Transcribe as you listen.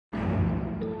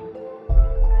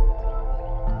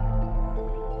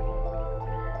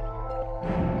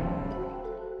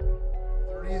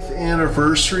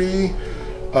anniversary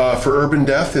for Urban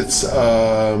Death. It's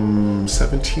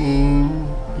 17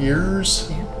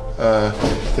 years.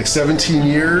 Like 17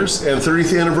 years, and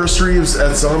 30th anniversary is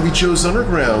at Zombie Joe's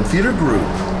Underground Theater Group.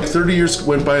 30 years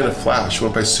went by in a flash,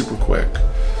 went by super quick,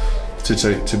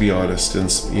 to be honest.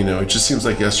 And you know, it just seems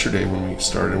like yesterday when we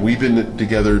started. We've been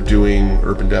together doing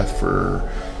Urban Death for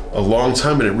a long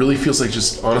time, and it really feels like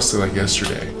just honestly like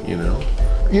yesterday, you know?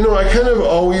 You know, I kind of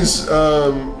always,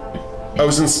 I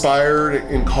was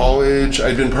inspired in college.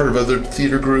 I'd been part of other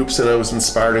theater groups, and I was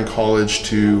inspired in college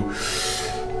to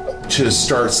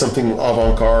start something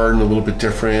avant-garde and a little bit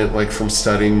different, like from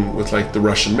studying with like the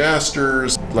Russian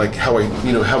masters, like how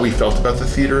we felt about the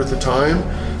theater at the time,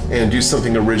 and do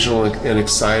something original and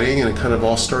exciting. And it kind of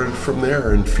all started from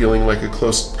there, and feeling like a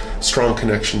close, strong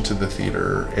connection to the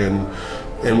theater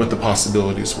and what the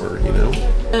possibilities were, you know?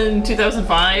 In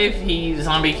 2005,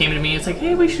 Zombie came to me. It's like,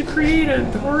 hey, we should create a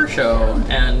horror show,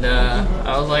 and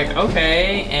I was like,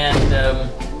 okay.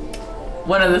 And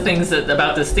one of the things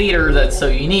about this theater that's so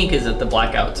unique is that the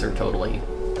blackouts are totally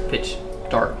pitch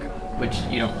dark, which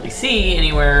you don't really see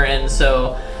anywhere. And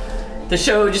so the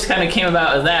show just kind of came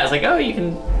about as that. It's like, oh, you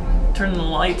can turn the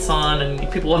lights on, and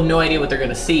people have no idea what they're going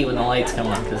to see when the lights come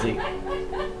on, because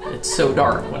it's so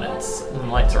dark when the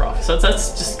lights are off. So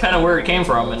that's just kind of where it came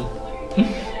from. And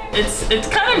it's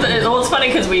kind of, well, it's funny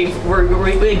because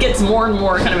it gets more and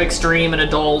more kind of extreme and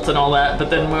adult and all that, but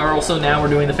then we're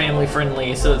doing the family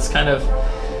friendly, so it's kind of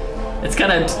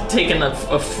taken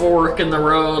a fork in the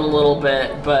road a little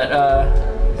bit, but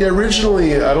yeah,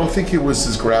 originally I don't think it was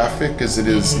as graphic as it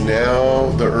is now,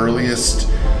 the earliest,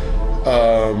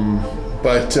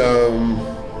 but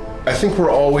I think we're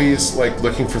always like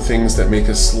looking for things that make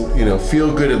us, you know,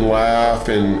 feel good and laugh,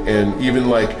 and even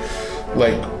like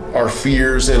our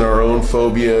fears and our own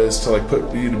phobias,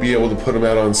 to be able to put them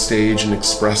out on stage and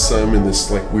express them in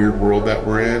this like weird world that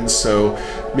we're in. So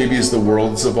maybe as the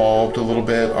world's evolved a little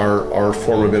bit, our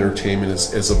form of entertainment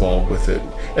has evolved with it,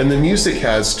 and the music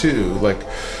has too. Like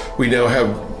we now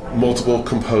have multiple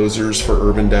composers for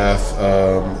Urban Death,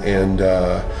 and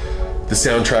the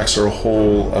soundtracks are a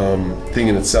whole thing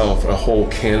in itself, a whole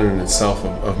canon in itself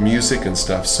of music and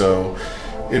stuff. So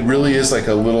it really is like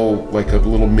a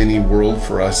little mini world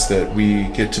for us that we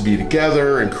get to be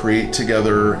together and create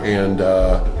together, and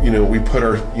you know, we put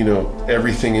our, you know,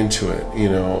 everything into it, you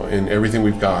know, and everything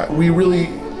we've got. We really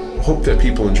hope that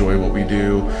people enjoy what we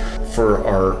do. For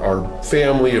our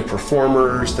family of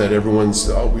performers, that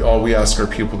all we ask our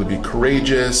people to be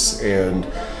courageous and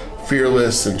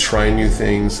fearless and try new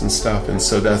things and stuff. And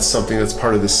so that's something that's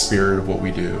part of the spirit of what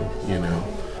we do, you know.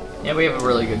 Yeah, we have a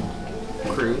really good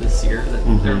crew this year.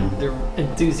 They're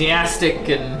enthusiastic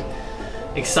and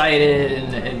excited,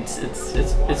 and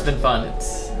it's been fun.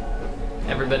 It's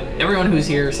everyone who's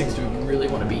here seems to really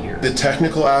want to be here. The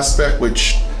technical aspect,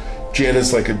 which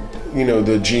Jana's like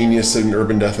the genius in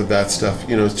Urban Death of that stuff,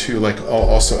 you know, too. Like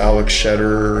also Alex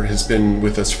Shetter has been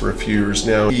with us for a few years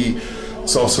now. He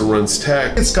also runs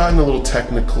tech. It's gotten a little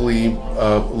technically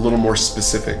a little more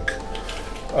specific,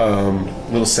 a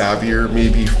little savvier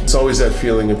maybe. It's always that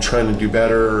feeling of trying to do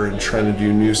better and trying to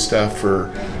do new stuff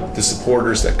for the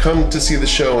supporters that come to see the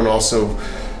show, and also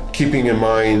keeping in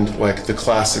mind like the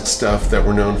classic stuff that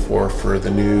we're known for the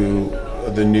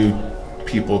new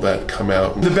people that come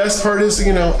out. The best part is,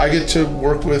 you know, I get to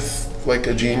work with like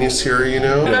a genius here, you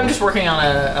know. And I'm just working on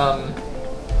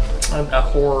a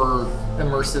horror,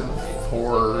 immersive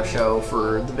horror show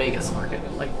for the Vegas market,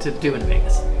 like to do in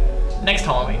Vegas. Next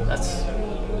Halloween, that's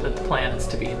the plan, is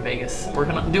to be in Vegas.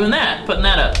 Working on doing that, putting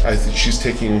that up. I think she's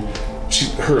taking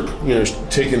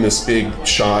this big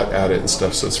shot at it and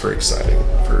stuff, so it's very exciting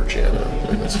for Jana.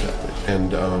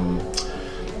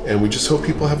 And we just hope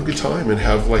people have a good time and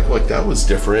have like that was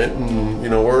different, and you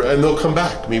know, and they'll come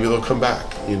back. Maybe they'll come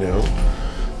back, you know.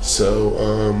 So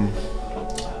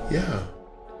yeah.